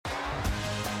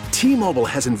T-Mobile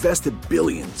has invested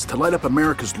billions to light up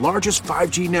America's largest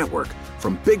 5G network,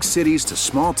 from big cities to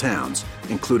small towns,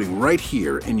 including right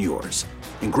here in yours.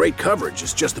 And great coverage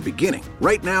is just the beginning.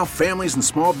 Right now, families and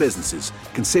small businesses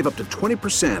can save up to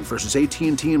 20% versus AT&T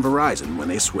and Verizon when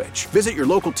they switch. Visit your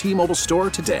local T-Mobile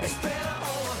store today.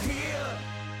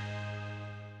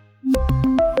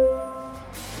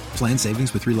 Plan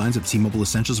savings with 3 lines of T-Mobile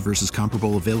Essentials versus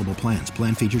comparable available plans.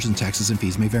 Plan features and taxes and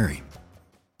fees may vary.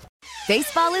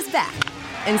 Baseball is back,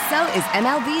 and so is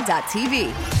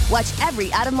MLB.tv. Watch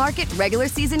every out-of-market regular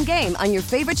season game on your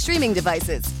favorite streaming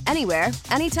devices, anywhere,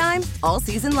 anytime, all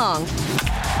season long.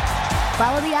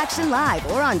 Follow the action live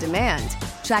or on demand.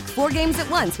 Track 4 games at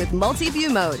once with multi-view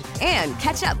mode and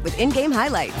catch up with in-game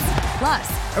highlights.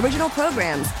 Plus, original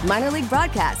programs, minor league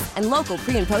broadcasts, and local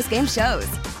pre- and post-game shows.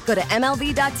 Go to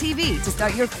MLB.tv to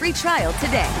start your free trial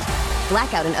today.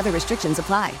 Blackout and other restrictions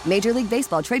apply. Major League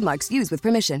Baseball trademarks used with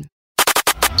permission.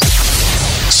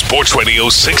 Sports Radio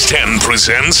 610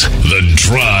 presents The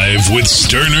Drive with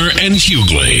Sterner and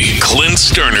Hughley. Clint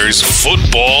Sterner's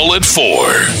Football at 4.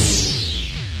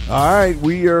 All right,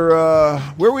 we are,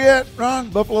 where we at, Ron?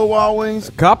 Buffalo Wild Wings?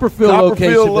 Copperfield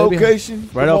location.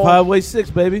 Right off Highway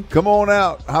 6, baby. Come on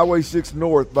out. Highway 6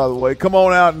 North, by the way. Come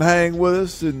on out and hang with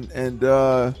us and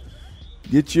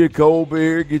get you a cold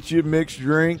beer, get you a mixed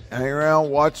drink, hang around,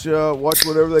 watch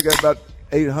whatever. They got about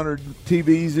 800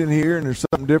 TVs in here, and there's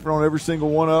something different on every single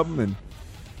one of them.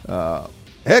 And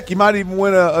heck, you might even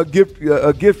win a gift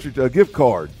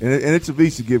card, and it's a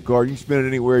Visa gift card. You can spend it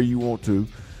anywhere you want to.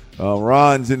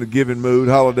 Ron's in the giving mood,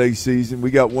 holiday season.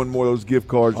 We got one more of those gift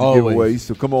cards to give away,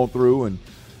 so come on through and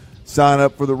sign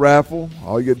up for the raffle.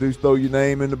 All you got to do is throw your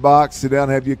name in the box, sit down,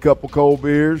 have you a couple cold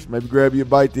beers, maybe grab you a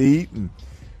bite to eat, and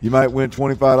you might win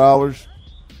 $25.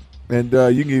 And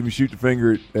you can even shoot the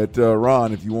finger at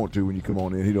Ron if you want to when you come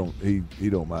on in. He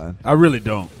don't mind. I really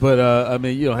don't, but I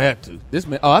mean, you don't have to. This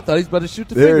man, I thought he's about to shoot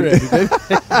the finger at me,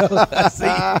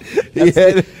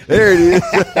 baby. There it is.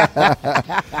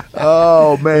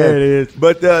 Oh man, there it is.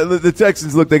 But the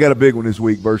Texans, look, they got a big one this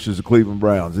week versus the Cleveland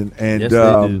Browns, and yes,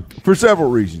 they do. For several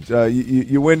reasons.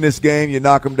 You win this game, you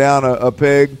knock them down a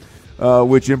peg,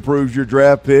 which improves your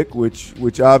draft pick,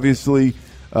 which obviously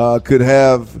could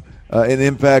have an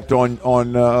impact on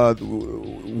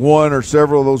one or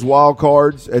several of those wild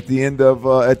cards at the end of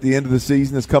the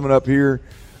season that's coming up here.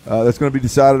 That's going to be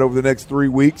decided over the next 3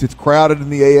 weeks. It's crowded in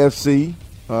the AFC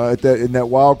in that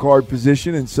wild card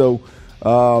position, and so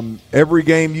every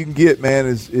game you can get, man,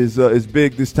 is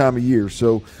big this time of year.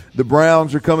 So the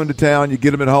Browns are coming to town. You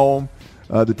get them at home.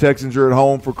 The Texans are at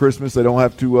home for Christmas. They don't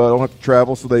have to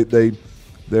travel, so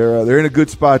they're in a good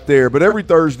spot there. But every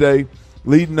Thursday,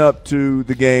 leading up to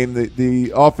the game,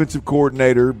 the offensive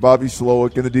coordinator, Bobby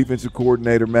Slowick, and the defensive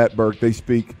coordinator, Matt Burke, they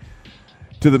speak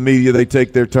to the media. They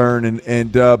take their turn.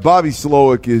 And Bobby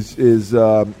Slowick is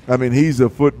he's a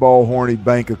football horny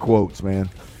bank of quotes, man.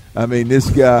 I mean, this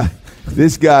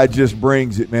guy just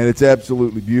brings it, man. It's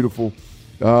absolutely beautiful.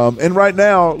 And right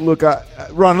now, look,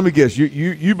 Ron, let me guess.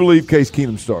 You believe Case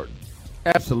Keenum's starting?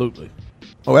 Absolutely.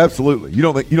 Oh, absolutely. You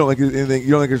don't think anything?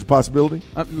 You don't think there's a possibility?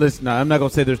 Listen, I'm not going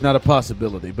to say there's not a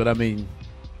possibility, but I mean,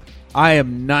 I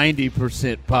am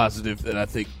 90% positive that I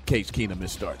think Case Keenum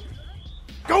is starting.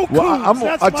 Go Coons!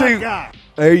 That's my guy.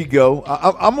 There you go.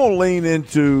 I'm going to lean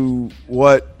into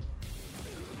what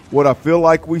I feel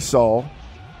like we saw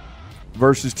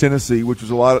versus Tennessee, which was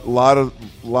a lot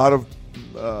of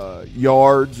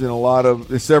yards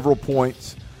and several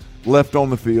points left on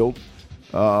the field.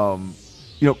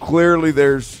 Clearly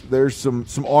there's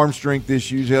some arm strength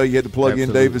issues. Hell, you had to plug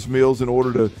in Davis Mills in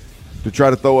order to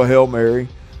try to throw a Hail Mary.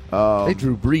 They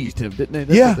Drew Brees him, didn't they?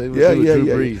 Drew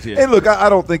Brees, yeah. And look, I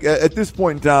don't think at this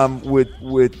point in time with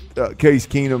Case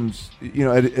Keenum's,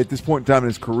 at this point in time in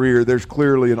his career, there's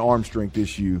clearly an arm strength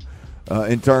issue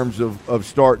in terms of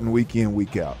starting week in,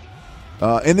 week out.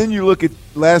 And then you look at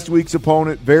last week's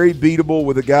opponent, very beatable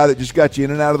with a guy that just got you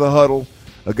in and out of the huddle,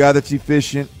 a guy that's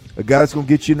efficient, a guy that's going to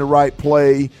get you in the right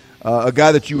play, a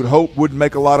guy that you would hope wouldn't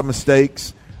make a lot of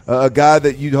mistakes, a guy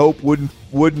that you'd hope wouldn't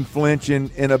flinch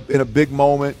in a big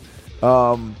moment,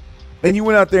 and you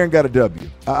went out there and got a W.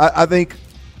 I think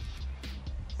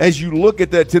as you look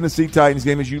at that Tennessee Titans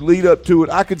game, as you lead up to it,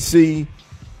 I could see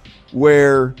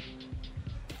where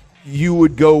you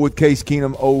would go with Case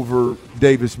Keenum over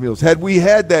Davis Mills. Had we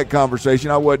had that conversation,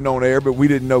 I wasn't on air, but we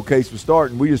didn't know Case was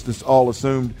starting. We just all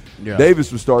assumed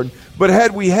Davis was starting. But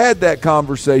had we had that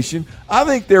conversation, I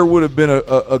think there would have been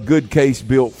a good case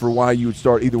built for why you would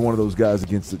start either one of those guys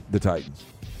against the Titans.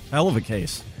 Hell of a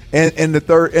case. And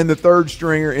the third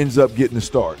stringer ends up getting the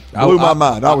start. Blew my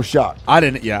mind. I was shocked. I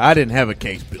didn't have a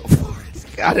case built for it.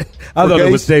 I thought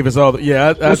it was Davis.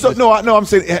 I'm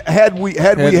saying had we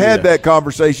had that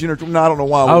conversation, or no, I don't know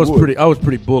why I was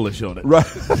pretty bullish on it. Right,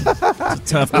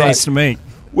 tough case to make.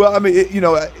 Well, I mean,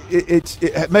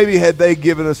 maybe had they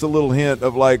given us a little hint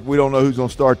of like we don't know who's going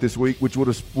to start this week, which would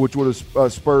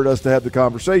have spurred us to have the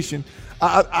conversation.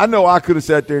 I know I could have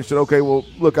sat there and said, okay, well,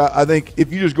 look, I think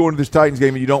if you just go into this Titans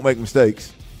game and you don't make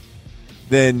mistakes,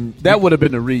 then that would have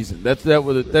been the reason. It's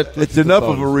enough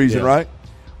of a reason, right?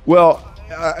 Well,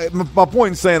 my point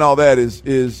in saying all that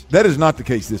is that is not the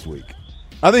case this week.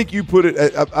 I think you put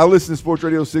it. I listen to Sports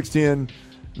Radio 610.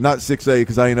 Not 6A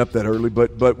because I ain't up that early,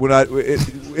 but when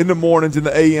in the mornings in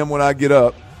the AM when I get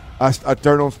up, I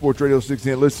turn on Sports Radio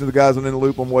 610, listen to the guys on In the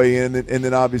Loop on the way in, and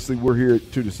then obviously we're here at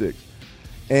 2 to 6.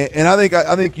 And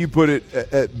I think you put it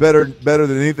at better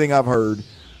than anything I've heard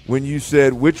when you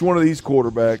said which one of these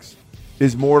quarterbacks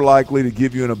is more likely to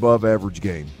give you an above average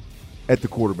game at the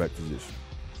quarterback position.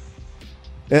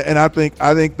 And I think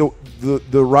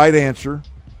the right answer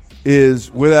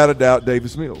is without a doubt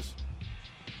Davis Mills.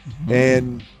 Mm-hmm.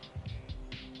 And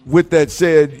with that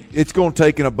said, it's going to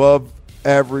take an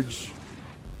above-average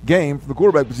game from the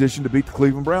quarterback position to beat the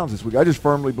Cleveland Browns this week. I just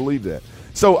firmly believe that.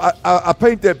 So I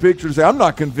paint that picture to say I'm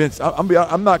not convinced. I'm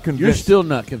not convinced. You're still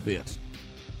not convinced.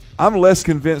 I'm less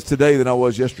convinced today than I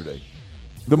was yesterday.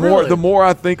 The more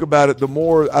I think about it, the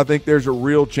more I think there's a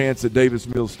real chance that Davis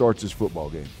Mills starts his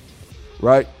football game.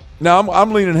 Right? Now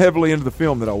I'm leaning heavily into the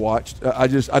film that I watched.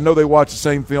 I know they watched the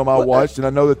same film I watched, and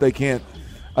I know that they can't.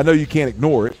 I know you can't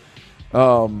ignore it,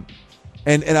 and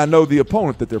I know the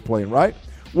opponent that they're playing, right?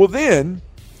 Well, then,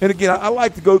 and again, I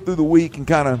like to go through the week and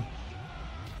kind of,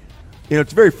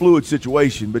 it's a very fluid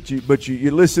situation. But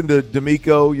you listen to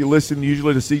D'Amico, you listen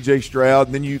usually to C.J.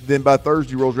 Stroud, and then by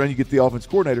Thursday rolls around, you get the offense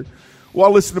coordinator. Well, I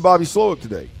listened to Bobby Slowick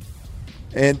today,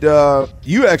 and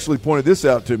you actually pointed this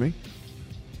out to me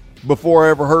before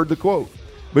I ever heard the quote.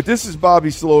 But this is Bobby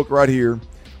Slowick right here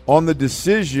on the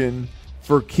decision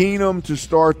for Keenum to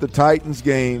start the Titans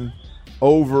game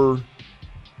over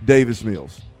Davis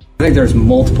Mills. I think there's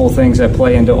multiple things that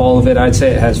play into all of it. I'd say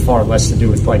it has far less to do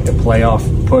with like the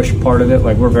playoff push part of it.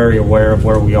 Like we're very aware of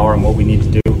where we are and what we need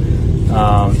to do.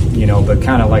 But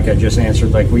kind of like I just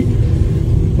answered, like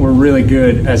we're really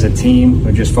good as a team.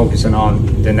 We're just focusing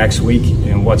on the next week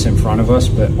and what's in front of us.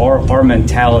 But our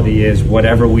mentality is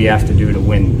whatever we have to do to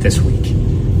win this week,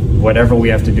 whatever we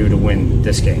have to do to win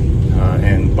this game.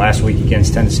 And last week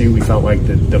against Tennessee, we felt like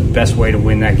the best way to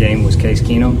win that game was Case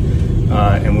Keenum.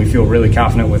 And we feel really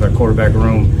confident with our quarterback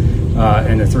room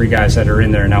and the 3 guys that are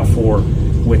in there, now 4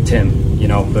 with Tim.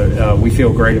 But we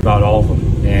feel great about all of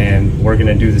them. And we're going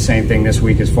to do the same thing this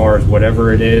week as far as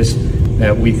whatever it is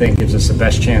that we think gives us the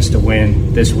best chance to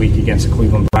win this week against the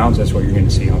Cleveland Browns. That's what you're going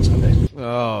to see on Sunday.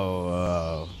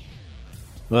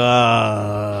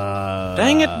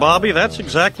 Dang it, Bobby. That's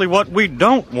exactly what we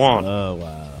don't want. Oh,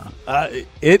 wow.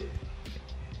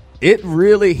 It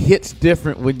really hits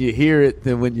different when you hear it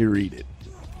than when you read it.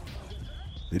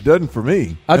 It doesn't for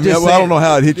me. I don't know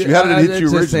how it hit you. How did it hit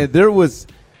you originally?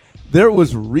 There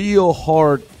was real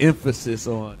hard emphasis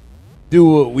on do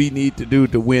what we need to do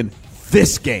to win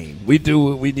this game. We do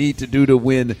what we need to do to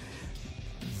win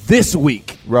this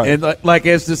week. Right. And like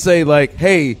as to say, like,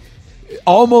 hey,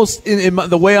 almost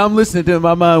the way I'm listening to it in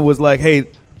my mind was like, hey,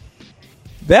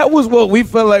 that was what we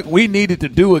felt like we needed to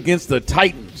do against the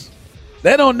Titans.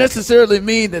 That don't necessarily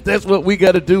mean that that's what we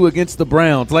got to do against the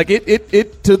Browns. Like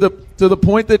it to the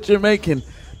point that you're making,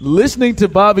 listening to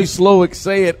Bobby Slowick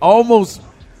say it almost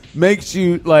makes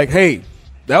you like, hey,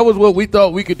 that was what we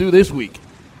thought we could do this week.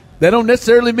 That don't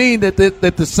necessarily mean that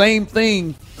the same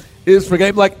thing is for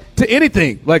game, like to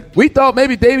anything. Like we thought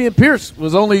maybe Dameon Pierce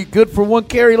was only good for 1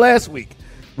 carry last week.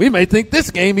 We may think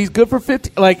this game he's good for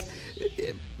 50. Like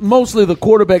mostly the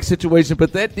quarterback situation,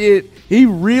 but he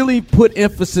really put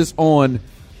emphasis on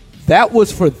that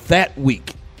was for that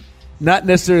week, not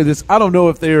necessarily this. I don't know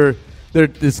if they're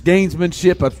this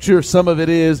gamesmanship. I'm sure some of it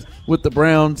is with the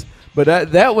Browns.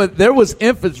 But there was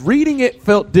emphasis. Reading it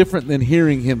felt different than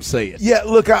hearing him say it. Yeah,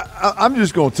 look, I'm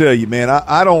just going to tell you, man.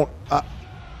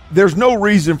 There's no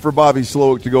reason for Bobby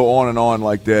Slowick to go on and on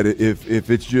like that if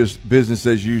it's just business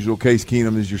as usual. Case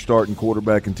Keenum is your starting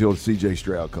quarterback until C.J.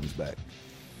 Stroud comes back.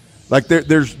 Like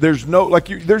there's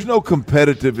no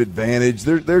competitive advantage.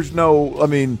 There's no. I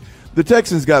mean, the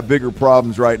Texans got bigger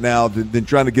problems right now than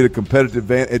trying to get a competitive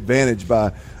advantage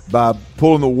by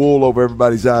pulling the wool over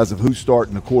everybody's eyes of who's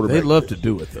starting the quarterback. They love to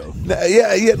do it, though.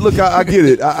 Yeah. Look, I get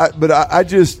it. But I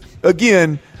just,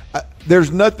 again,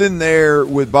 there's nothing there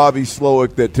with Bobby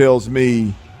Slowick that tells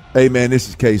me Hey, man, this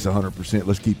is Case 100%.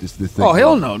 Let's keep this thing. Oh,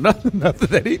 hell no. Nothing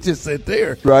that he just said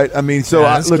there. Right? I mean, so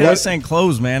this case ain't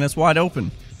closed, man. It's wide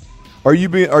open. Are you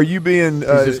being He's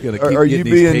just going to keep getting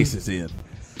these cases in.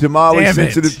 Tamale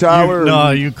sensitive,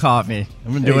 Tyler? You caught me.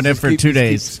 I've been doing it for 2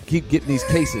 days. Keep getting these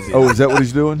cases in. Oh, is that what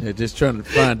he's doing? Yeah, just trying to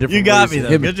find different ways. You got me,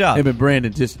 though. Good job. Him and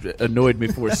Brandon just annoyed me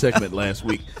for a segment last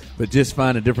week, but just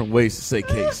finding different ways to say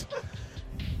case.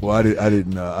 Well, I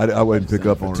didn't. I wouldn't pick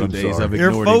up on it. I'm sorry.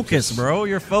 You're focused, bro.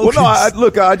 You're focused. Well,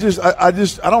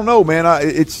 no. I don't know, man.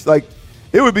 It's like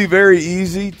it would be very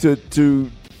easy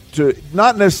to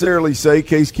not necessarily say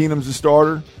Case Keenum's a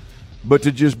starter, but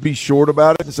to just be short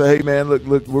about it and say, hey, man, look,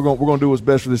 we're going to do what's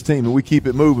best for this team, and we keep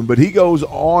it moving. But he goes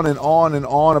on and on and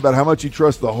on about how much he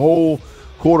trusts the whole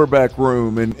quarterback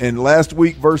room and last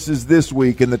week versus this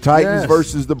week and the Titans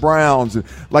versus the Browns.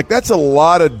 Like, that's a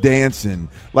lot of dancing.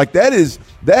 Like, that is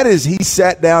he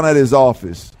sat down at his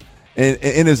office and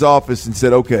in his office and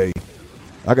said, okay,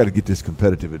 I got to get this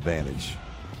competitive advantage.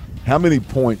 How many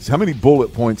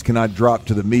bullet points can I drop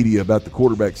to the media about the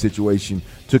quarterback situation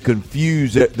to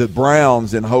confuse the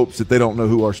Browns in hopes that they don't know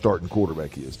who our starting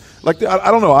quarterback is? Like, I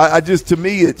don't know. I just, to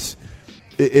me, it's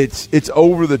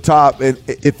over the top, and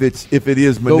if it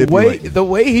is manipulated. The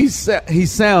way he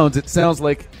sounds, it sounds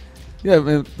like, yeah,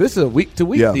 man, this is a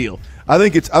week-to-week deal. I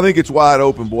think it's wide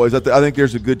open, boys. I think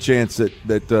there's a good chance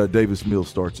that Davis Mills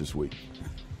starts this week.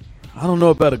 I don't know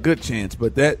about a good chance,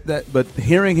 but but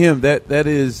hearing him,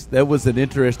 that was an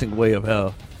interesting way of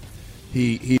how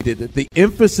he did it. The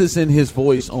emphasis in his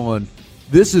voice on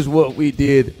this is what we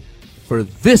did for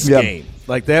this game.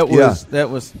 Like that was.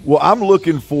 Well, I'm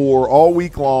looking for all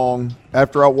week long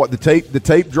after I watch the tape. The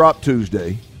tape dropped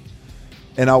Tuesday,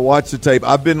 and I watched the tape.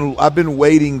 I've been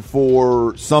waiting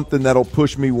for something that'll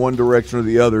push me one direction or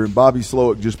the other, and Bobby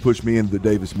Slowick just pushed me into the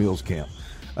Davis Mills camp.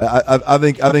 I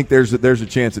think there's a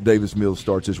chance that Davis Mills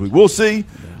starts this week. We'll see.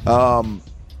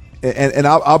 And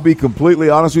I'll be completely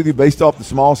honest with you, based off the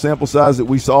small sample size that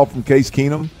we saw from Case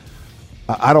Keenum,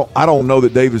 I don't know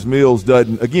that Davis Mills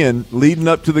doesn't. Again, leading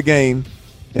up to the game,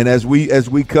 and as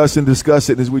we cuss and discuss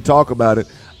it, and as we talk about it,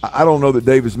 I don't know that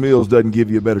Davis Mills doesn't give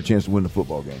you a better chance to win the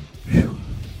football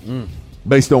game.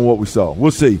 Based on what we saw,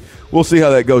 we'll see how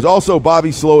that goes. Also,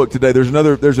 Bobby Slowick today.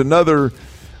 There's another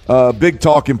big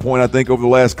talking point, I think, over the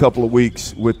last couple of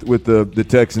weeks with the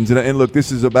Texans. And look,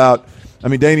 this is about. I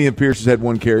mean, Dameon Pierce has had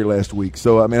one carry last week,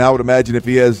 so I mean, I would imagine if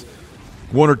he has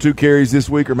one or two carries this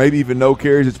week, or maybe even no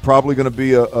carries, it's probably going to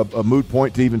be a moot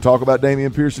point to even talk about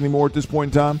Dameon Pierce anymore at this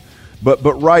point in time. But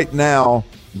right now,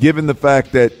 given the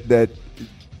fact that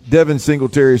Devin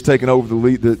Singletary has taken over the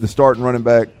lead, the starting running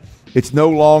back, it's no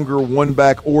longer one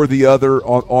back or the other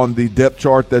on the depth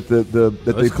chart that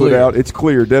they put out. It's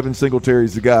clear Devin Singletary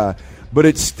is the guy, but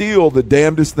it's still the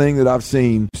damnedest thing that I've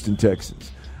seen in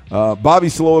Texans. Bobby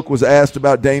Slowick was asked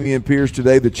about Dameon Pierce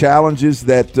today, the challenges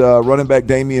that running back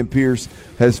Dameon Pierce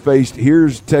has faced.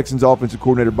 Here's Texans offensive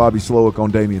coordinator Bobby Slowick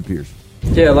on Dameon Pierce.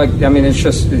 Yeah,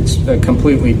 it's a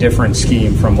completely different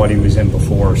scheme from what he was in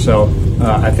before. So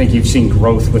I think you've seen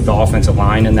growth with the offensive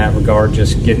line in that regard,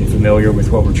 just getting familiar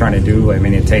with what we're trying to do. I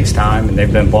mean, it takes time, and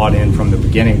they've been bought in from the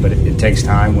beginning, but it takes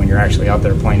time when you're actually out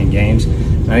there playing in games.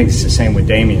 And I think it's the same with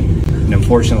Dameon. And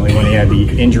unfortunately, when he had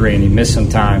the injury and he missed some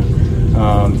time,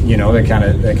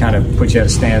 that kind of puts you at a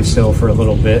standstill for a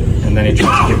little bit, and then he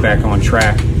tries to get back on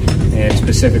track. And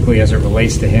specifically as it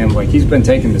relates to him, like, he's been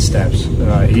taking the steps.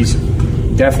 He's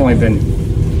definitely been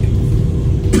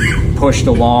pushed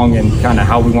along in kind of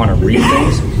how we want to read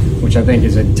things, which I think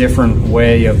is a different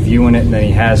way of viewing it than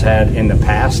he has had in the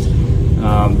past.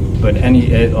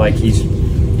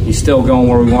 He's still going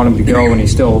where we want him to go, and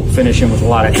he's still finishing with a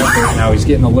lot of effort. Now he's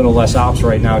getting a little less ops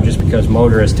right now just because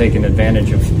Motor has taken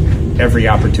advantage of every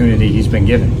opportunity he's been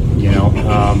given,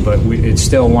 but it's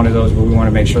still one of those where we want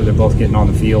to make sure they're both getting on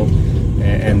the field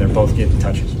and they're both getting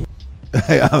touches.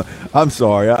 Hey, I'm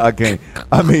sorry, I can't.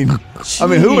 I mean,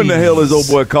 who in the hell is old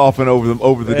boy coughing over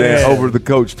the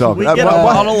coach talking? Can we get a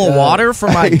bottle of water for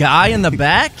my guy in the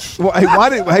back?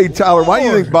 Tyler, why do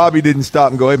you think Bobby didn't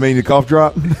stop and go, hey man, you cough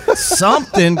drop?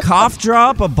 Something, cough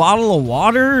drop, a bottle of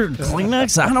water,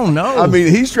 Kleenex. I don't know. I mean,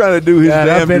 he's trying to do his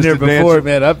damnedest. I've been there before,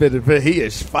 man. I've been there. He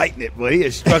is fighting it, boy. He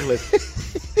is struggling.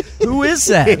 Who is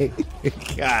that?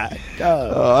 God.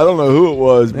 I don't know who it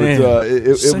was, but it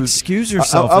was. Excuse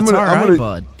yourself. It's all right,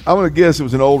 bud. I'm going to guess it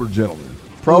was an older gentleman,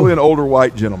 probably an older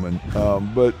white gentleman.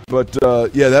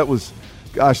 Yeah, that was,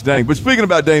 gosh dang. But speaking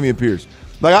about Dameon Pierce,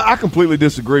 I completely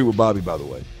disagree with Bobby, by the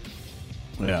way.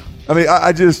 Yeah. I mean,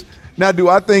 now, do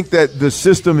I think that the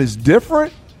system is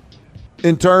different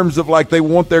in terms of they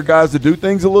want their guys to do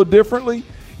things a little differently?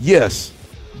 Yes,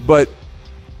 but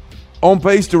on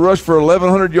pace to rush for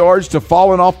 1,100 yards to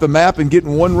falling off the map and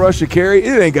getting one rush a carry,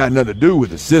 it ain't got nothing to do with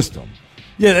the system.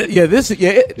 It's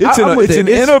an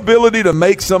inability to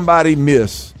make somebody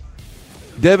miss.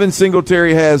 Devin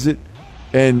Singletary has it,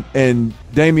 and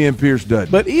Dameon Pierce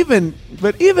doesn't. But even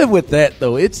with that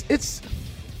though, it's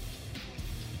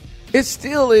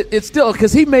still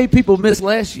because he made people miss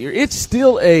last year. It's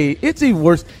even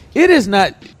worse. It is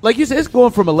not like you said. It's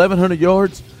going from 1,100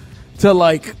 yards to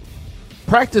like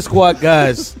practice squad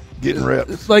guys getting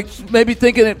reps. Like maybe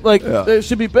thinking it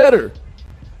should be better.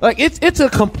 Like it's a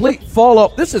complete fall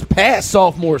off. This is past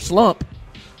sophomore slump.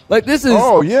 Like this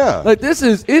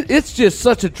is it's just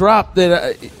such a drop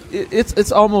that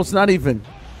it's almost not even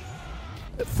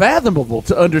fathomable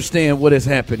to understand what has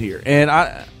happened here. And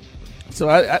I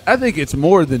think it's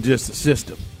more than just the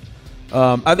system.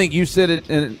 I think you said it,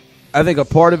 and I think a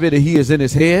part of it he is in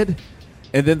his head,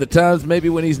 and then the times maybe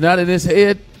when he's not in his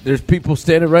head, there's people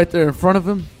standing right there in front of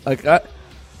him. Like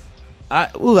I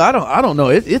don't know.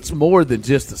 It's more than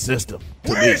just the system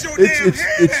to me.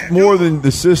 It's more than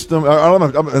the system. I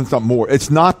don't know. It's not more. It's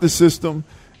not the system,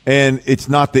 and it's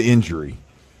not the injury.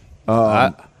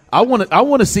 I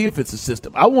want to see if it's a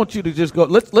system. I want you to just go.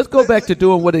 Let's go back to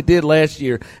doing what it did last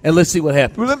year, and let's see what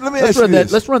happens. Well, let me ask you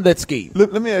this. Let's run that scheme.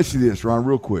 Let me ask you this, Ron,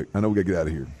 real quick. I know we got to get out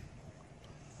of here.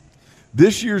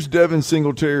 This year's Devin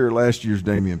Singletary or last year's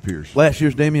Dameon Pierce? Last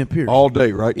year's Dameon Pierce. All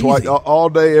day, right? Twice, all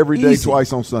day, every day,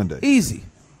 twice on Sunday. Easy.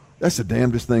 That's the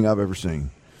damnedest thing I've ever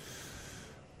seen.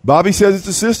 Bobby says it's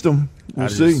a system. We'll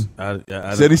see.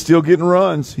 Said he's still getting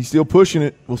runs. He's still pushing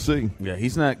it. We'll see. Yeah,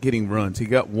 he's not getting runs. He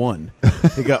got one.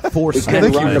 He got 4 snaps. I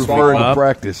think he was referring to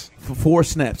practice. 4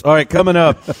 snaps. All right, coming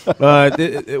up,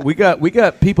 we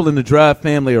got people in the Drive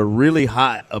family are really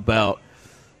hot about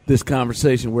this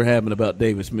conversation we're having about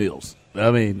Davis Mills. I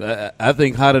mean, I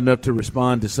think hot enough to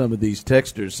respond to some of these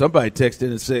texters. Somebody texted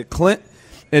in and said, Clint,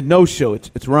 and no show,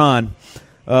 it's Ron.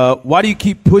 Why do you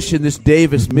keep pushing this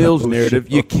Davis Mills narrative?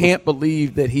 You can't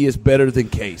believe that he is better than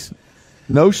Case.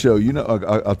 No show. You know,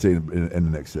 I'll tell you in the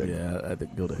next segment. Yeah, I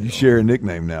think go to hell. You share a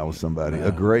nickname now with somebody,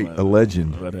 a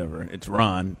legend. Whatever. It's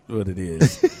Ron, what it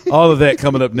is. All of that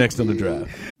coming up next on The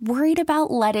Drive. Worried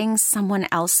about letting someone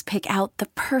else pick out the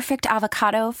perfect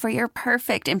avocado for your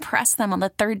perfect impress them on the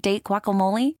third date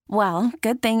guacamole? Well,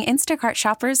 good thing Instacart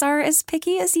shoppers are as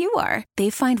picky as you are.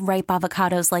 They find ripe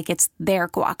avocados like it's their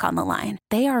guac on the line.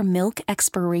 They are milk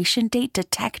expiration date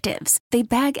detectives. They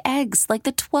bag eggs like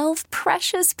the 12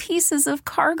 precious pieces of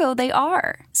cargo they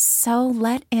are. So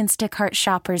let Instacart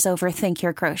shoppers overthink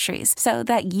your groceries so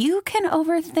that you can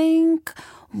overthink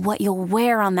what you'll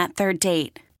wear on that third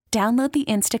date. Download the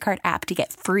Instacart app to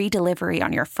get free delivery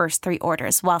on your first 3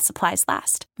 orders while supplies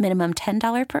last. Minimum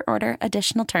 $10 per order.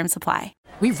 Additional terms apply.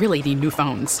 We really need new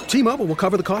phones. T-Mobile will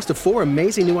cover the cost of 4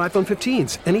 amazing new iPhone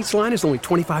 15s, and each line is only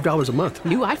 $25 a month.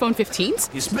 New iPhone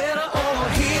 15s? It's better over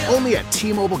here. Only at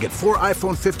T-Mobile, get 4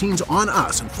 iPhone 15s on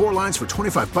us and 4 lines for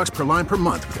 $25 per line per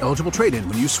month with eligible trade-in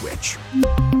when you switch.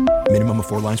 Minimum of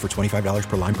 4 lines for $25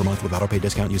 per line per month with autopay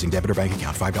discount using debit or bank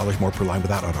account. $5 more per line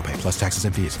without autopay, plus taxes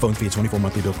and fees. Phone fee at 24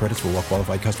 monthly bill credits for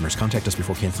well-qualified customers. Contact us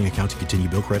before canceling account to continue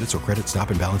bill credits or credit stop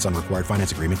and balance on required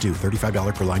finance agreement due.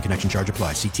 $35 per line connection charge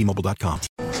applies. See T-Mobile.com.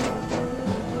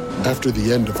 After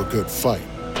the end of a good fight,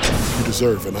 you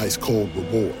deserve an ice-cold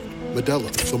reward. Modelo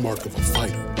is the mark of a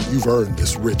fighter. You've earned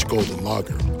this rich golden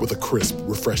lager with a crisp,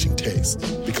 refreshing taste.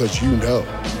 Because you know,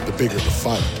 the bigger the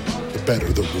fight, the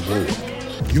better the reward.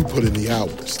 You put in the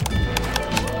hours,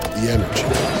 the energy,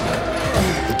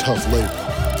 the tough labor.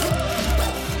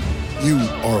 You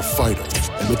are a fighter,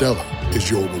 and Modelo is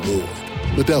your reward.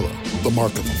 Modelo, the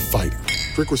mark of a fighter.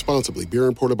 Drink responsibly. Beer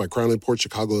imported by Crown Imports,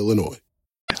 Chicago, Illinois.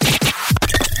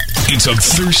 It's a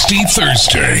Thirsty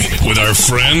Thursday with our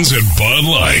friends at Bud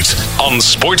Light on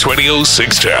Sports Radio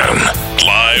 610.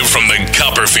 Live from the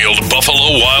Copperfield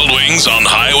Buffalo Wild Wings on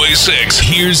Highway 6,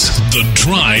 here's The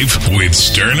Drive with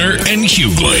Sterner and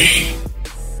Hughley.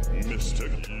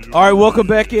 All right, welcome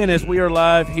back in as we are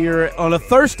live here on a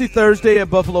Thirsty Thursday at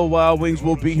Buffalo Wild Wings.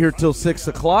 We'll be here till 6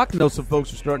 o'clock. I know some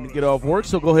folks are starting to get off work,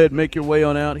 so go ahead and make your way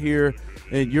on out here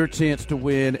and your chance to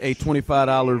win a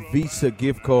 $25 Visa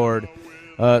gift card.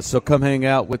 So come hang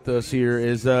out with us here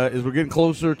as we're getting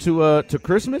closer to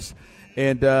Christmas,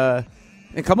 and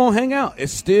come on, hang out.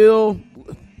 It's still,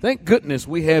 thank goodness,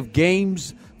 we have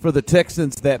games for the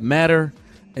Texans that matter,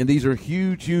 and these are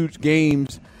huge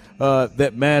games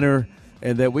that matter,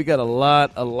 and that we got a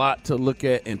lot to look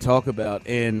at and talk about.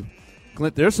 And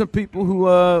Clint, there's some people who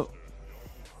are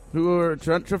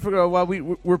trying to figure out why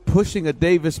we're pushing a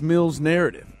Davis Mills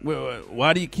narrative.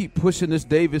 Why do you keep pushing this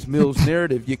Davis Mills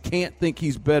narrative? You can't think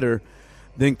he's better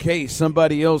than Case.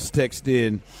 Somebody else texted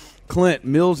in, Clint,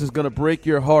 Mills is going to break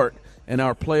your heart and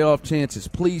our playoff chances.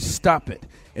 Please stop it.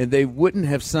 And they wouldn't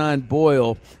have signed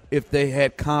Boyle if they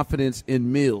had confidence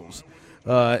in Mills.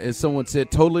 As someone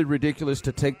said, totally ridiculous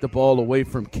to take the ball away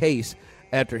from Case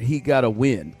after he got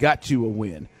you a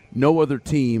win. No other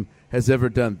team has ever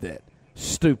done that.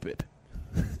 Stupid.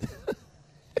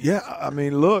 Yeah, I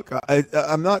mean, look,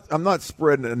 I'm not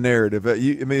spreading a narrative.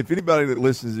 If anybody that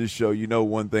listens to this show, you know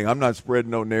one thing: I'm not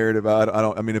spreading no narrative. I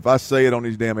don't. I mean, if I say it on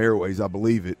these damn airways, I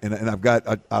believe it, and I've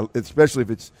got, especially if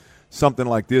it's something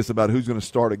like this about who's going to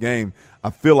start a game,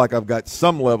 I feel like I've got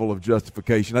some level of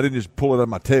justification. I didn't just pull it out of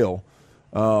my tail,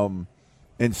 and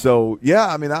so yeah,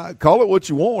 I mean, I call it what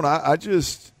you want. I'm gonna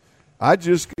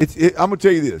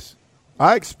tell you this: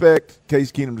 I expect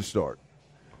Case Keenum to start.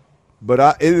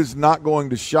 But it is not going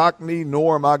to shock me,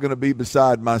 nor am I going to be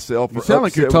beside myself. You sound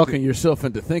like you're talking yourself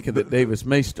into thinking that Davis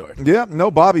may start. Yeah, no,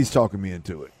 Bobby's talking me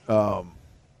into it.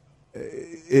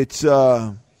 It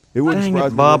wouldn't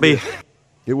surprise me, Bobby.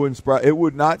 It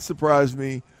would not surprise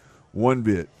me one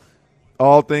bit.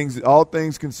 All things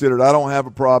considered, I don't have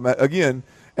a problem. Again,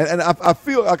 and I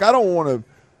feel like I don't want to.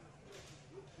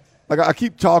 Like I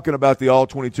keep talking about the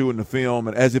all-22 in the film,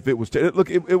 and as if it was. Look,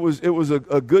 it was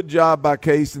a good job by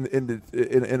Case in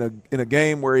a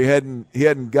game where he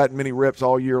hadn't gotten many reps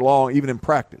all year long, even in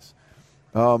practice.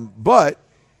 But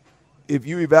if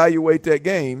you evaluate that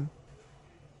game,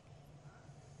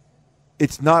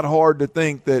 it's not hard to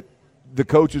think that the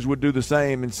coaches would do the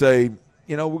same and say,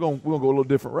 we're gonna go a little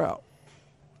different route.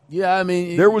 Yeah, I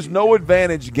mean, there was no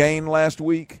advantage gained last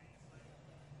week.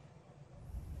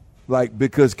 Like,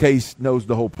 because Case knows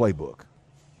the whole playbook.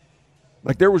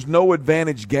 Like, there was no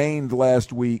advantage gained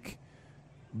last week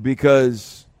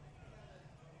because,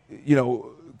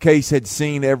 Case had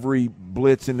seen every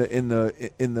blitz in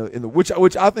the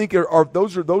which I think are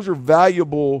those are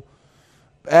valuable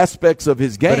aspects of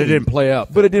his game. But it didn't play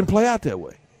out. But it didn't play out that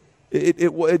way.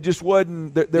 It just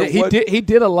wasn't. He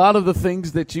did a lot of the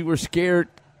things that you were scared.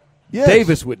 Yes.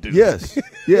 Davis would do. Yes.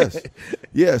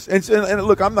 And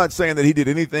look, I'm not saying that he did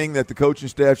anything that the coaching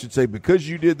staff should say, because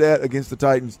you did that against the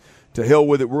Titans, to hell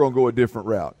with it, we're going to go a different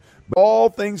route. But all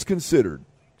things considered,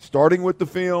 starting with the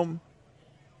film,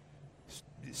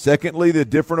 secondly, the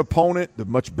different opponent, the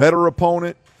much better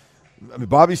opponent. I mean,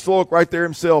 Bobby Sloak right there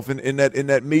himself in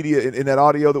that media, in that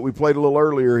audio that we played a little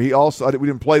earlier, he also, we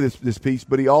didn't play this piece,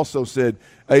 but he also said,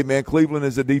 hey, man, Cleveland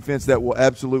is a defense that will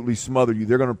absolutely smother you.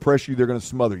 They're going to press you. They're going to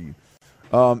smother you.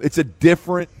 It's a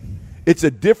different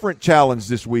challenge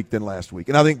this week than last week.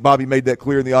 And I think Bobby made that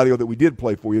clear in the audio that we did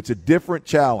play for you. It's a different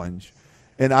challenge,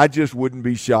 and I just wouldn't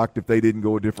be shocked if they didn't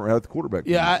go a different route at the quarterback.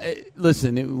 Yeah,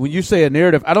 listen, when you say a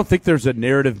narrative, I don't think there's a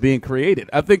narrative being created.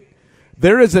 I think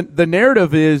there isn't. The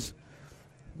narrative is,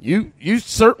 you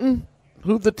certain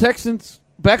who the Texans'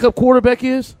 backup quarterback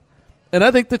is? And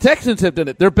I think the Texans have done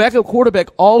it. Their backup quarterback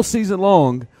all season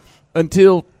long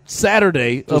until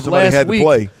Saturday of last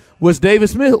week was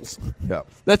Davis Mills. Yeah.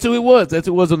 That's who it was. That's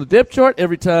who it was on the depth chart.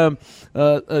 Every time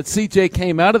CJ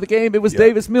came out of the game, it was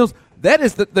Davis Mills. That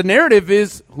is the narrative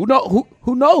is who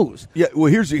knows? Yeah,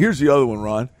 well, here's the other one,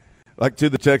 Ron. Like to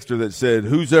the texter that said,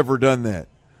 who's ever done that?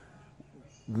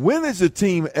 When has a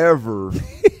team ever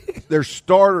their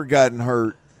starter gotten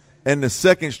hurt and the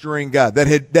second string guy that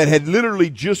had literally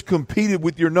just competed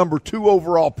with your number 2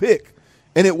 overall pick,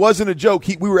 and it wasn't a joke.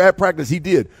 We were at practice. He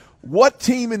did. What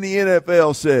team in the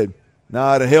NFL said,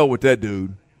 nah, to hell with that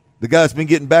dude? The guy's been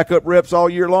getting backup reps all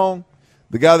year long.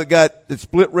 The guy that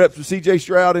split reps with C.J.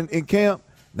 Stroud in camp,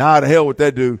 nah, to hell with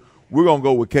that dude. We're going to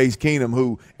go with Case Keenum,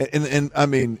 who and I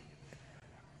mean,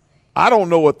 I don't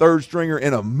know a third stringer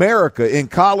in America, in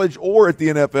college or at the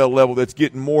NFL level, that's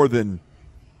getting more than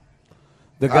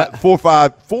the guy,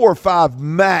 4 or 5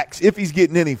 max. If he's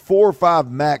getting any 4 or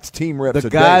 5 max team reps, the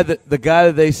guy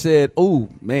that they said, oh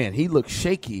man, he looks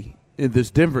shaky in this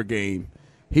Denver game.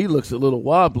 He looks a little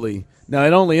wobbly. Now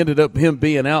it only ended up him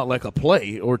being out like a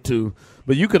play or two.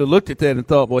 But you could have looked at that and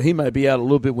thought, well, he might be out a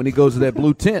little bit when he goes to that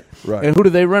blue tent. Right. And who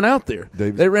did they run out there?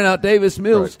 They ran out Davis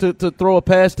Mills to throw a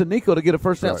pass to Nico to get a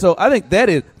first down. Right. So I think that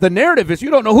is – the narrative is you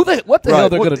don't know what the hell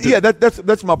they're going to do. Yeah,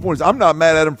 that's my point. I'm not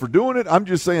mad at him for doing it. I'm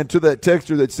just saying to that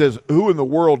texter that says, who in the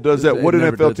world does that? What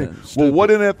NFL team? Well, what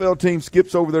NFL team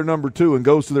skips over their number 2 and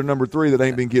goes to their number 3 that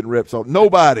ain't been getting reps on?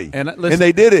 Nobody. And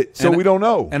they did it, so we don't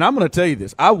know. And I'm going to tell you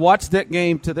this. I watched that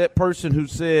game to that person who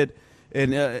said –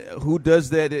 and who does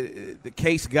that? The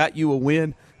Case got you a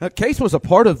win. Now, Case was a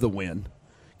part of the win.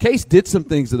 Case did some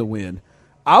things to the win.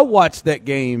 I watched that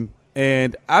game,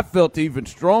 and I felt even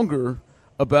stronger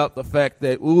about the fact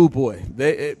that, oh, boy,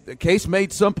 Case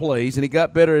made some plays, and he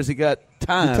got better as he got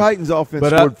time. The Titans' offense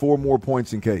scored 4 more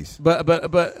points in Case. But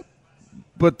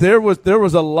but there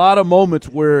was a lot of moments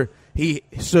where he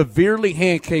severely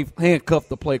handcuffed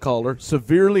the play caller,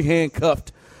 severely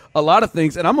handcuffed a lot of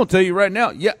things. And I'm going to tell you right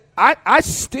now, I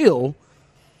still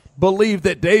believe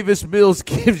that Davis Mills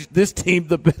gives this team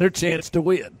the better chance to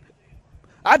win.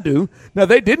 I do. Now,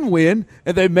 they didn't win,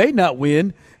 and they may not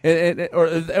win,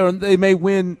 or they may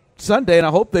win Sunday, and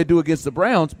I hope they do against the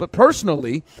Browns. But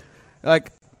personally,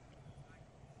 like,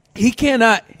 he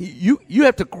cannot – you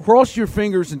have to cross your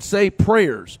fingers and say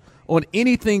prayers on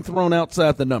anything thrown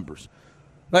outside the numbers.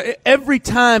 Like, every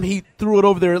time he threw it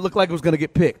over there, it looked like it was going to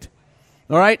get picked.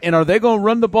 All right? And are they going to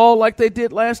run the ball like they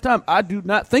did last time? I do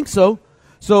not think so.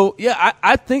 So, yeah,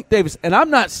 I think Davis – and I'm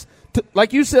not –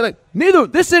 like you said,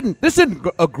 this isn't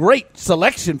a great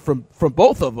selection from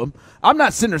both of them. I'm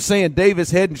not sitting there saying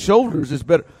Davis head and shoulders is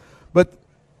better. But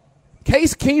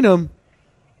Case Keenum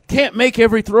can't make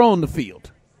every throw on the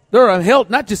field. There are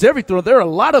not just every throw. There are a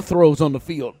lot of throws on the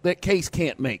field that Case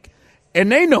can't make, and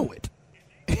they know it.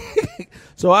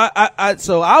 So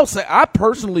I'll say I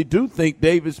personally do think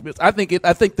Davis. I think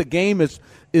the game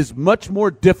is much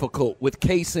more difficult with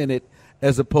Case in it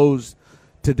as opposed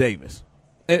to Davis.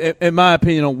 In my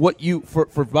opinion, on what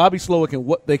for Bobby Slowick and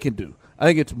what they can do, I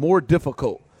think it's more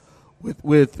difficult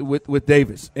with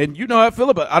Davis. And you know how I feel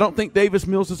about it. I don't think Davis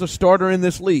Mills is a starter in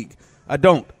this league. I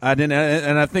don't. And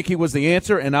I think he was the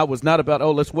answer. And I was not about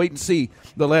let's wait and see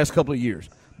the last couple of years.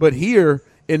 But here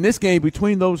in this game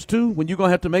between those two, when you're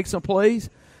gonna have to make some plays,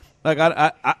 like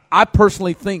I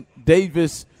personally think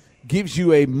Davis gives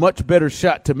you a much better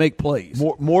shot to make plays.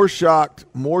 More shocked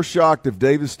if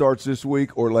Davis starts this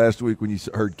week or last week when you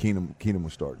heard Keenum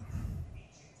was starting.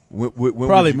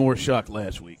 Probably more shocked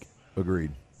last week.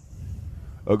 Agreed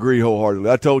wholeheartedly.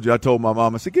 I told my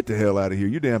mom, I said, get the hell out of here.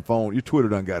 Your damn phone, your Twitter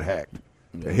done got hacked.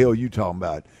 Yeah. The hell you talking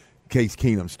about? Case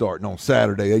Keenum starting on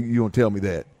Saturday. You don't tell me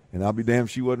that. And I'll be damned if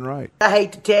she wasn't right. I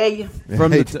hate to tell you.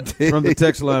 From the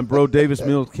text line, bro, Davis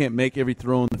Mills can't make every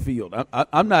throw on the field.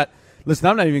 I'm not – listen,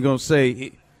 I'm not even going to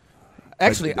say.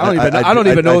 Actually, I don't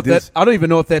even know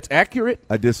if that's accurate.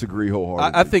 I disagree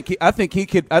wholeheartedly. I think he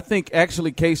could. I think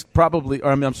actually, Case probably.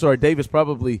 Or I'm sorry, Davis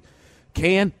probably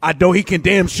can. I know he can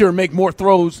damn sure make more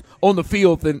throws on the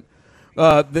field than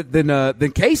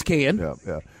Case can.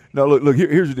 Yeah. No, look.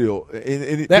 Here's the deal.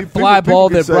 That fly ball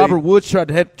that Robert Woods tried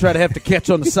to have to catch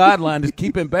on the sideline to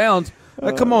keep in bounds.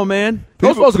 Come on, man.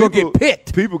 Those balls are going to get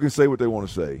picked. People can say what they want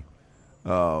to say.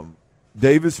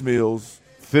 Davis Mills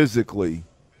physically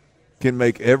can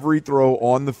make every throw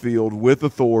on the field with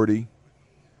authority.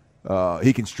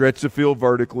 He can stretch the field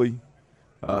vertically.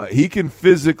 He can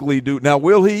physically do. Now,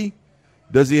 will he?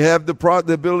 Does he have the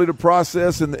ability to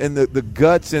process and the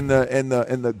guts and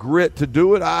the grit to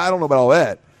do it? I don't know about all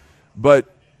that,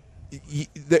 but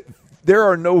there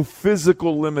are no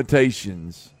physical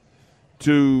limitations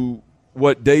to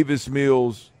what Davis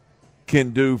Mills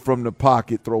can do from the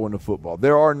pocket throwing the football.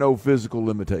 There are no physical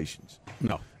limitations.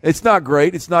 No. It's not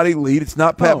great. It's not elite. It's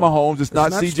not Pat Mahomes. It's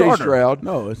not C.J. Stroud.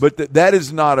 No, but that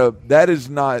is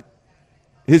not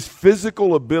his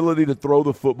physical ability to throw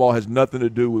the football has nothing to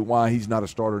do with why he's not a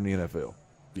starter in the NFL.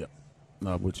 Yeah,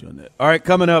 I'm with you on that. All right,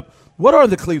 coming up, what are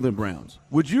the Cleveland Browns?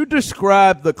 Would you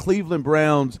describe the Cleveland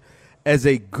Browns as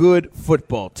a good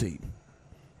football team?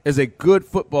 As a good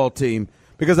football team?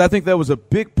 Because I think that was a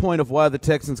big point of why the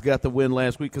Texans got the win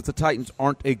last week, because the Titans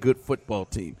aren't a good football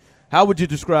team. How would you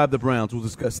describe the Browns? We'll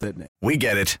discuss that next. We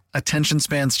get it. Attention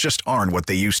spans just aren't what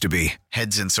they used to be.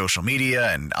 Heads in social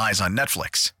media and eyes on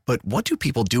Netflix. But what do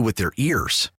people do with their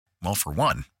ears? Well, for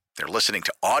one, they're listening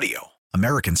to audio.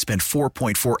 Americans spend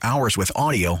 4.4 hours with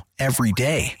audio every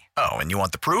day. Oh, and you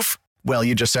want the proof? Well,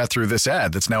 you just sat through this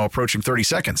ad that's now approaching 30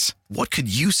 seconds. What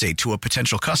could you say to a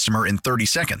potential customer in 30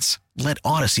 seconds? Let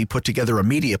Odyssey put together a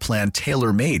media plan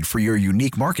tailor-made for your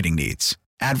unique marketing needs.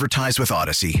 Advertise with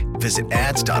Odyssey. Visit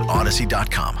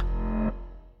ads.odyssey.com.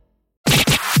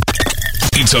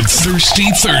 It's a Thirsty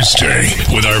Thursday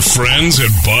with our friends at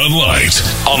Bud Light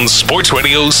on Sports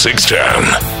Radio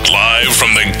 610. Live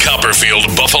from the Copperfield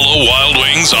Buffalo Wild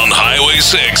Wings on Highway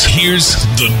 6, here's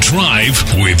The Drive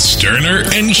with Sterner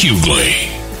and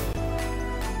Hughley.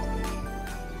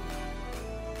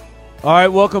 All right,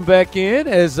 welcome back in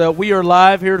as we are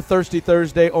live here Thirsty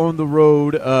Thursday on the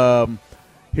road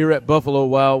here at Buffalo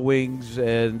Wild Wings.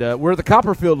 And we're at the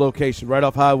Copperfield location right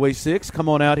off Highway 6. Come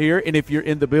on out here. And if you're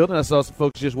in the building, I saw some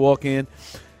folks just walk in.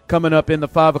 Coming up in the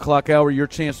 5 o'clock hour, your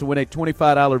chance to win a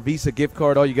 $25 Visa gift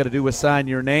card. All you got to do is sign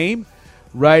your name,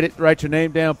 write your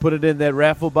name down, put it in that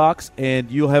raffle box,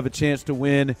 and you'll have a chance to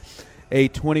win a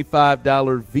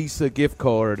 $25 Visa gift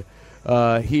card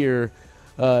here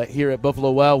here at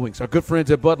Buffalo Wild Wings. Our good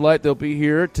friends at Bud Light, they'll be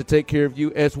here to take care of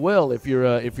you as well if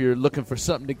you're looking for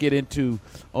something to get into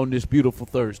on this beautiful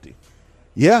Thursday.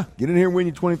 Yeah, get in here and win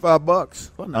you $25.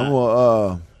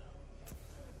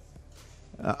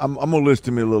 I'm gonna listen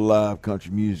to me a little live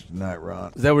country music tonight,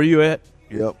 Ron. Is that where you at?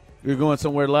 Yep. You're going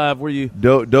somewhere live. Where you?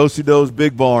 Do-Si-Do's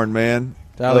Big Barn, man.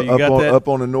 Tyler, you got that? Up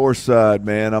on the north side,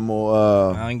 man. I'm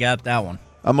gonna. I ain't got that one.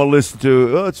 I'm gonna listen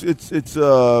to. It's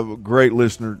a great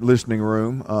listening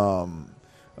room.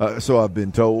 So I've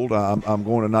been told. I'm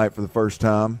going tonight for the first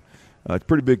time. It's a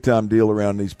pret's big time deal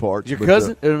around these parts. Your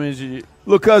cousin?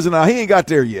 Little cousin, he ain't got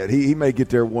there yet. He may get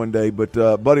there one day. But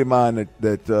a buddy of mine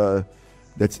that's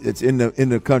in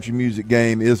the country music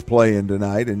game is playing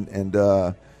tonight, and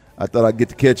I thought I'd get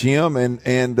to catch him and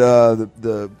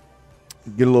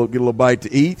get a little bite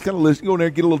to eat. Kind of listen, go in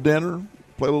there, get a little dinner.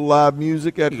 Play a little live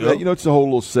music after that. It's a whole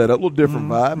little setup, a little different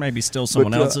vibe. Maybe steal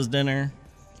someone else's dinner.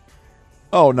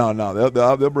 Oh no,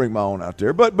 they'll bring my own out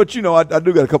there. But I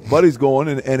do got a couple buddies going,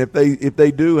 and if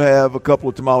they do have a couple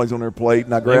of tamales on their plate,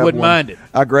 and I grab wouldn't mind it.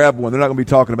 I grab one. They're not going to be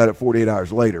talking about it 48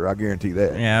 hours later. I guarantee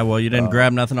that. Yeah, well, you didn't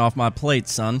grab nothing off my plate,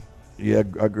 son. Yeah,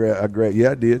 I grabbed.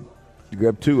 Yeah, I did. You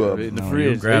grabbed two of them in the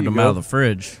fridge. You grabbed them out of the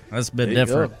fridge. That's a bit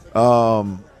different.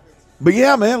 But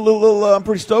yeah, man, I'm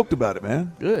pretty stoked about it,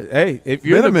 man. Good. Hey, if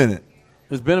you're been a minute.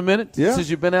 It's been a minute since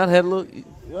you've been out. Had a little.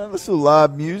 Yeah, listen to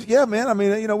live music. Yeah, man. I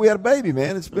mean, we had a baby,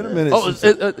 man. It's been a minute. Oh,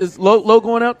 is Lo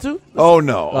going out too? Oh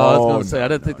no. I was going to say I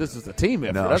didn't think this was a team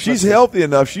effort. No, she's healthy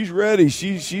enough. She's ready.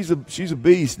 She's a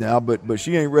beast now, but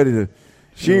she ain't ready to.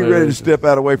 She ain't ready to step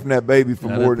out away from that baby for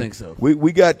more. I think so. We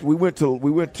went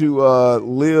to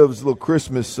Liv's little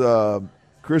Christmas what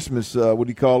do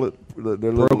you call it?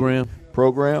 Their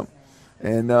program.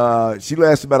 And she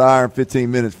lasted about an hour and 15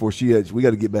 minutes before we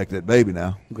got to get back to that baby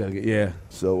now. We got to get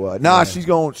So she's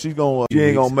going she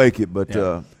ain't gonna make it, but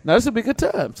now this will be a good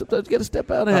time. Sometimes you got to step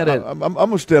out and have that. I'm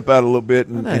gonna step out a little bit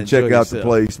and check out the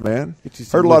place, man.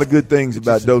 Heard a lot of good things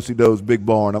about Do-Si-Do's Big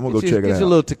Barn. I'm gonna go check it out. Get you a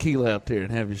little tequila out there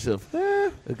and have yourself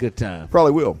a good time.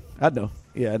 Probably will. I know.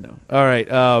 Yeah, I know. All right,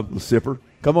 little sipper.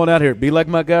 Come on out here. Be like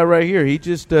my guy right here. He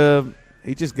just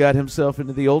got himself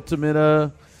into the ultimate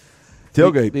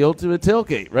tailgate. The ultimate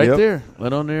tailgate right there.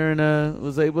 Went on there and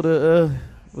was able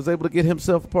to get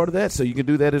himself a part of that. So you can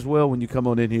do that as well when you come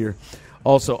on in here.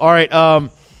 Also, all right.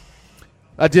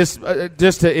 I just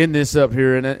to end this up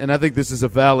here, and I think this is a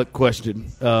valid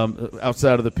question.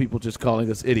 Outside of the people just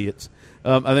calling us idiots,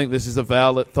 I think this is a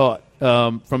valid thought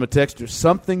from a texter.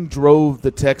 Something drove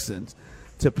the Texans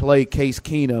to play Case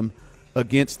Keenum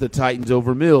against the Titans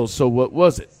over Mills. So what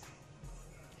was it?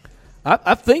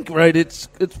 I think, right, it's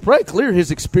pretty clear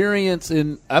his experience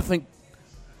in, I think,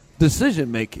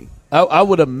 decision-making. I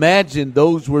would imagine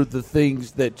those were the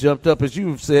things that jumped up, as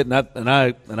you've said, and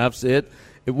I've said,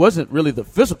 it wasn't really the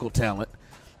physical talent.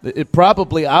 It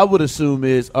probably, I would assume,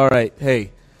 is, all right,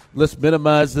 hey, let's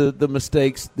minimize the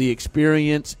mistakes, the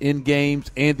experience in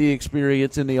games and the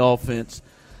experience in the offense.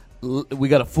 We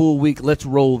got a full week. Let's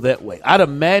roll that way. I'd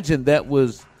imagine that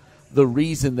was the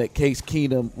reason that Case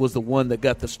Keenum was the one that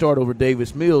got the start over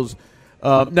Davis Mills.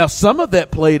 Now, some of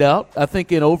that played out. I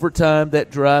think in overtime, that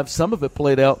drive, some of it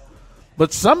played out,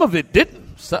 but some of it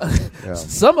didn't.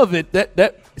 Some of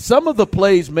it some of the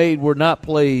plays made were not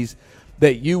plays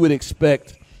that you would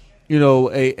expect,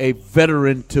 a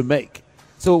veteran to make.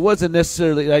 So it wasn't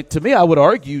necessarily to me. I would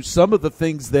argue some of the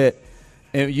things that,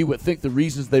 and you would think the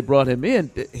reasons they brought him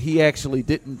in, he actually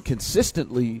didn't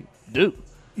consistently do.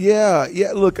 Yeah.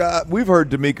 Look, we've heard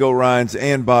DeMeco Ryans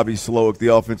and Bobby Slowick,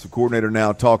 the offensive coordinator,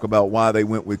 now talk about why they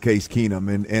went with Case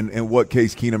Keenum and what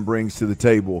Case Keenum brings to the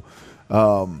table.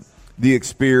 The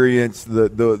experience,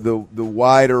 the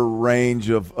wider range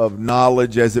of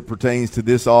knowledge as it pertains to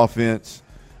this offense.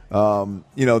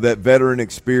 That veteran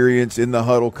experience in the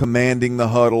huddle, commanding the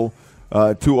huddle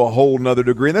to a whole nother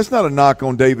degree. And that's not a knock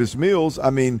on Davis Mills.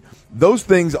 I mean, those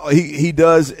things he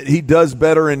does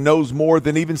better and knows more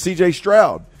than even C.J.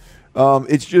 Stroud.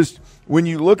 It's just when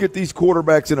you look at these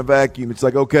quarterbacks in a vacuum, it's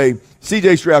like, okay,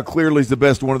 C.J. Stroud clearly is the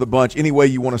best one of the bunch. Any way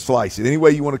you want to slice it, any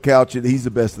way you want to couch it, he's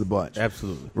the best of the bunch.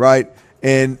 Absolutely. Right?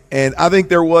 And I think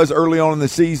there was early on in the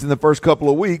season, the first couple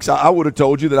of weeks, I would have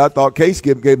told you that I thought Case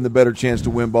gave him the better chance to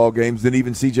win ball games than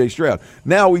even C.J. Stroud.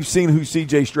 Now we've seen who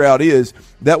C.J. Stroud is.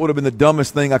 That would have been the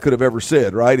dumbest thing I could have ever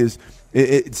said, right?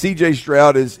 C.J.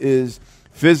 Stroud is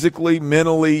physically,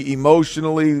 mentally,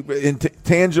 emotionally,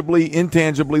 tangibly,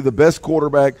 intangibly the best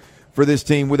quarterback for this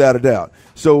team without a doubt.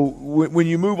 So when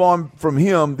you move on from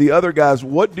him, the other guys,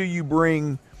 what do you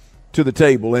bring to the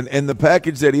table? And the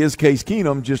package that is Case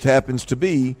Keenum just happens to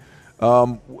be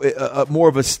more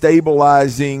of a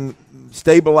stabilizing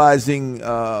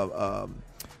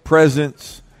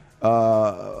presence,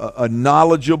 a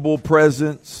knowledgeable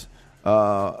presence,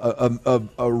 a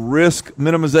risk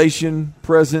minimization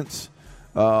presence,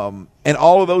 and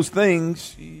all of those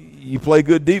things. You play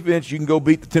good defense, you can go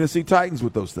beat the Tennessee Titans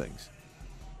with those things,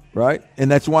 right?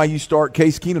 And that's why you start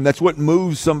Case Keenum. That's what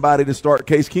moves somebody to start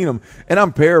Case Keenum. And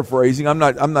I'm paraphrasing. I'm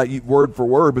not word for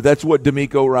word, but that's what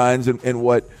DeMeco Ryans and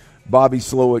what Bobby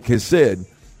Slowick has said.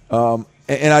 And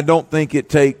I don't think it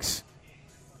takes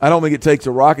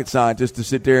a rocket scientist to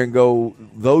sit there and go,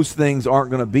 those things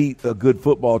aren't going to beat a good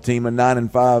football team, a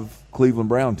 9-5 Cleveland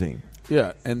Brown team.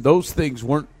 Yeah, and those things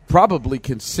weren't probably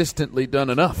consistently done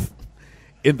enough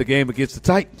in the game against the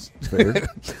Titans. Fair.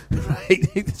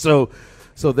 Right? So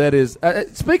that is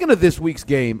speaking of this week's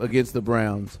game against the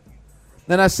Browns,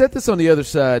 and I said this on the other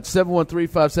side,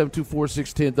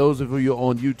 713-572-4610. Those of you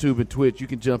on YouTube and Twitch, you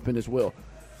can jump in as well.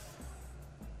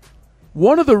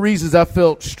 One of the reasons I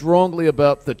felt strongly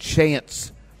about the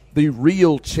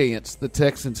real chance the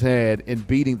Texans had in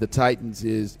beating the Titans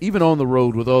is, even on the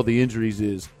road with all the injuries,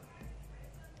 is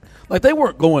like they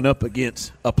weren't going up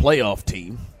against a playoff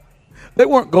team. They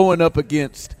weren't going up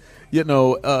against,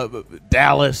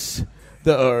 Dallas,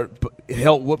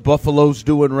 what Buffalo's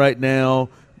doing right now,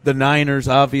 the Niners,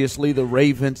 obviously, the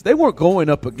Ravens. They weren't going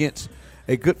up against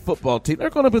a good football team. They're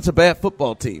going up against a bad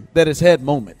football team that has had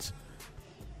moments.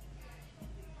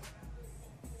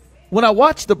 When I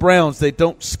watch the Browns, they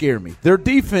don't scare me. Their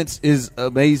defense is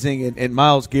amazing, and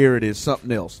Myles Garrett is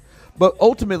something else. But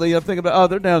ultimately, I'm thinking about,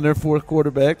 they're down their fourth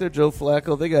quarterback. They're Joe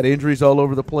Flacco. They got injuries all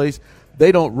over the place.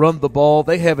 They don't run the ball.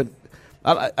 They haven't –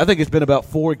 I think it's been about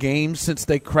 4 games since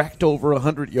they cracked over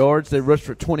 100 yards. They rushed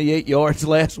for 28 yards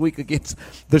last week against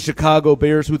the Chicago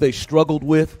Bears, who they struggled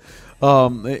with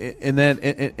in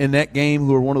that game,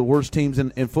 who are one of the worst teams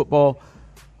in football.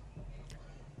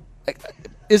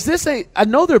 Is this I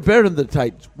know they're better than the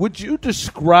Titans. Would you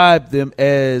describe them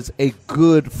as a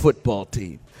good football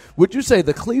team? Would you say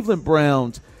the Cleveland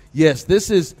Browns, yes, this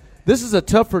is a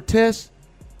tougher test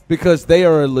because they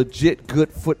are a legit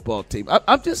good football team?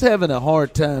 I'm just having a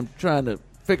hard time trying to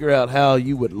figure out how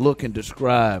you would look and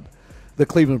describe the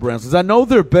Cleveland Browns, because I know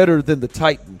they're better than the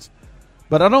Titans,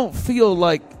 but I don't feel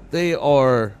like they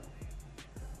are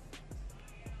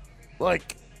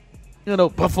like,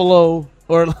 Buffalo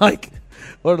or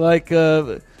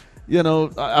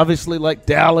obviously like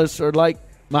Dallas or like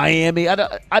Miami.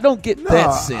 I don't get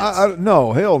that sense.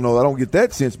 No, hell no, I don't get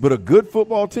that sense. But a good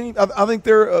football team, I think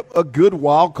they're a good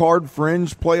wild card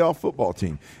fringe playoff football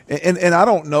team. And I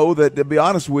don't know that, to be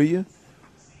honest with you,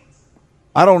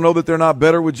 I don't know that they're not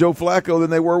better with Joe Flacco than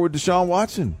they were with Deshaun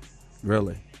Watson.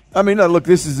 Really? I mean, look,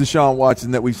 this is Deshaun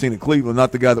Watson that we've seen in Cleveland,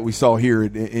 not the guy that we saw here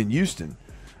in Houston.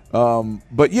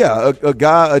 But, yeah,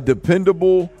 a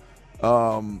dependable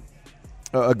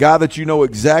a guy that you know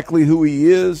exactly who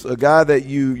he is, a guy that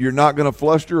you're not going to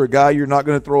fluster, a guy you're not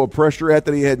going to throw a pressure at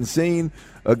that he hadn't seen,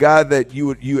 a guy that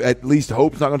you at least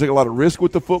hope is not going to take a lot of risk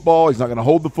with the football. He's not going to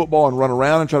hold the football and run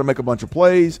around and try to make a bunch of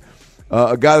plays.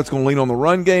 A guy that's going to lean on the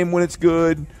run game when it's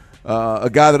good. A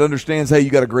guy that understands, hey, you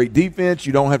got a great defense.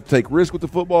 You don't have to take risk with the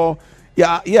football.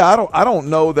 Yeah. I don't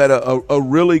know that a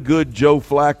really good Joe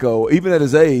Flacco, even at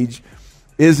his age,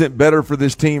 isn't better for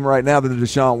this team right now than the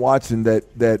Deshaun Watson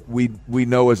that we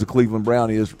know as a Cleveland Brown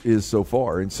is so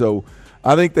far. And so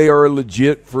I think they are a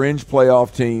legit fringe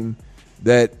playoff team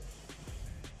that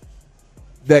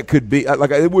could be like,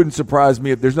 it wouldn't surprise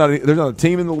me if there's not a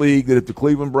team in the league that if the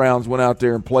Cleveland Browns went out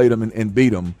there and played them and beat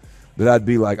them, that I'd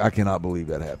be like, I cannot believe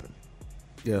that happened.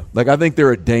 Yeah, like I think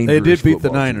they're a dangerous. They did beat the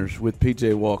team. Niners with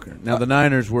P.J. Walker. Now the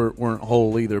Niners weren't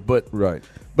whole either, but right.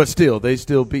 But still, they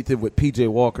still beat them with P.J.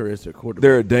 Walker as their quarterback.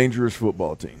 They're a dangerous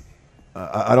football team.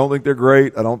 I don't think they're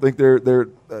great. I don't think they're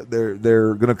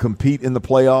going to compete in the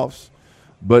playoffs,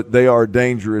 but they are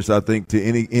dangerous. I think to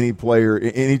any player,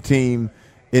 any team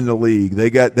in the league. They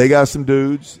got some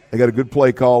dudes. They got a good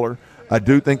play caller. I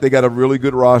do think they got a really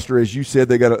good roster, as you said.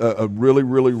 They got a really,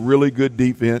 really, really good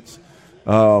defense.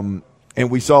 And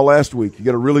we saw last week, you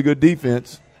got a really good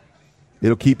defense.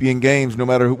 It'll keep you in games no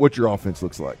matter what your offense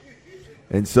looks like.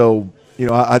 And so,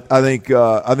 I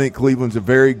think Cleveland's a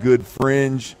very good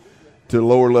fringe to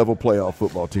lower level playoff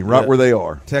football team, right where they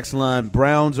are. Text line: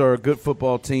 Browns are a good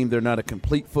football team. They're not a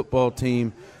complete football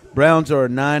team. Browns are a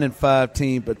 9-5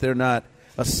 team, but they're not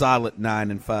a solid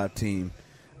 9-5 team.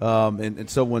 And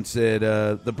someone said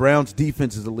the Browns'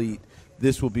 defense is elite.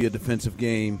 This will be a defensive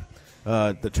game.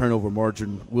 The turnover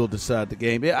margin will decide the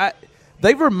game.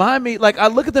 They remind me, like I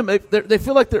look at them, they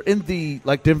feel like they're in the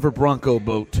Denver Bronco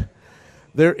boat.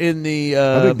 They're in the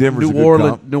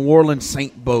New Orleans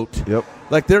Saint boat. Yep.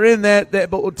 Like they're in that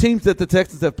boat. Teams that the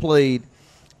Texans have played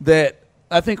that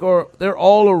I think they're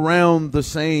all around the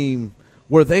same,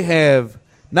 where they have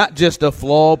not just a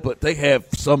flaw, but they have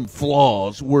some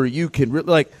flaws where you can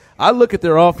like. I look at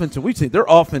their offense, and we see their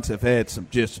offense have had some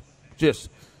just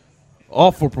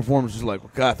awful performances. Like,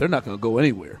 well, God, they're not going to go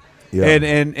anywhere.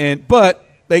 Yeah. But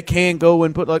they can go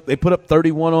and they put up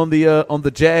 31 on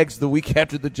the Jags the week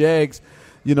after the Jags.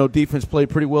 Defense played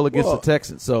pretty well against the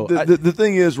Texans. So the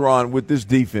thing is, Ron, with this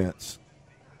defense,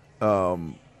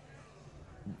 you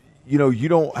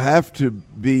don't have to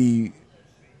be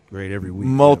great every week,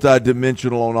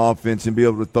 multi-dimensional on offense and be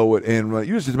able to throw it in.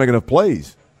 You just make enough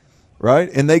plays, right?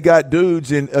 And they got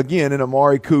dudes in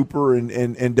Amari Cooper and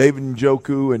David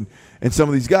Njoku and some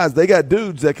of these guys. They got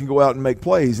dudes that can go out and make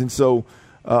plays, and so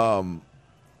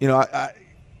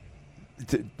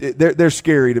they're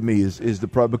scary to me is the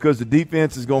problem, because the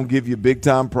defense is going to give you big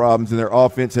time problems, and their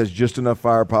offense has just enough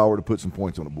firepower to put some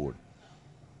points on the board.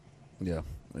 Yeah,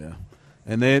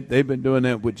 and they've been doing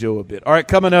that with Joe a bit. All right,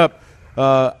 coming up,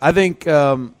 I think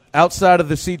outside of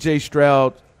the C.J.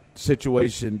 Stroud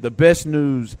situation, the best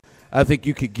news I think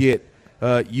you could get,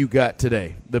 you got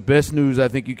today. The best news I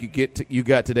think you could get, you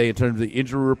got today in terms of the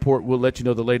injury report. We'll let you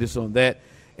know the latest on that,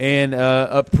 and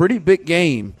a pretty big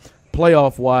game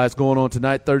playoff-wise going on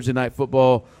tonight, Thursday Night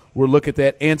Football. We'll look at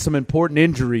that and some important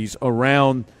injuries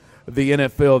around the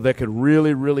NFL that could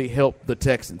really, really help the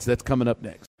Texans. That's coming up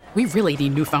next. We really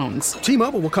need new phones.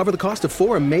 T-Mobile will cover the cost of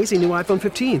 4 amazing new iPhone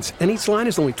 15s, and each line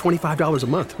is only $25 a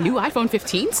month. New iPhone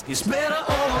 15s? It's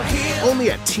better over here.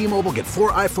 Only at T-Mobile, get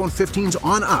 4 iPhone 15s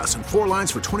on us and 4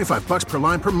 lines for $25 per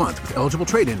line per month with eligible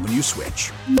trade-in when you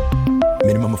switch.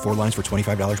 Minimum of 4 lines for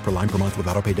 $25 per line per month with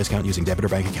autopay discount using debit or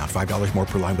bank account. $5 more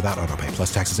per line without autopay,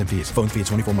 plus taxes and fees. Phone fee at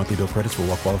 24 monthly bill credits for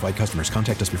well-qualified customers.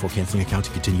 Contact us before canceling account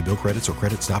to continue bill credits or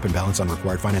credit stop and balance on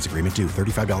required finance agreement due.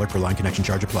 $35 per line connection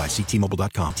charge applies. See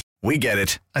T-Mobile.com. We get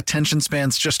it. Attention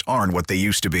spans just aren't what they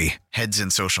used to be. Heads in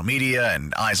social media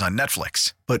and eyes on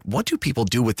Netflix. But what do people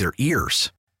do with their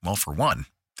ears? Well, for one,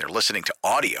 they're listening to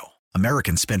audio.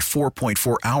 Americans spend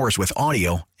 4.4 hours with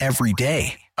audio every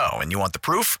day. Oh, and you want the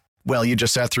proof? Well, you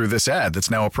just sat through this ad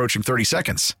that's now approaching 30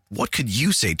 seconds. What could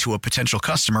you say to a potential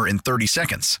customer in 30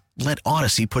 seconds? Let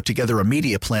Odyssey put together a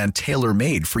media plan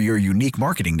tailor-made for your unique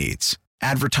marketing needs.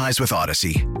 Advertise with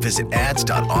Odyssey. Visit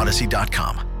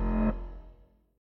ads.odyssey.com.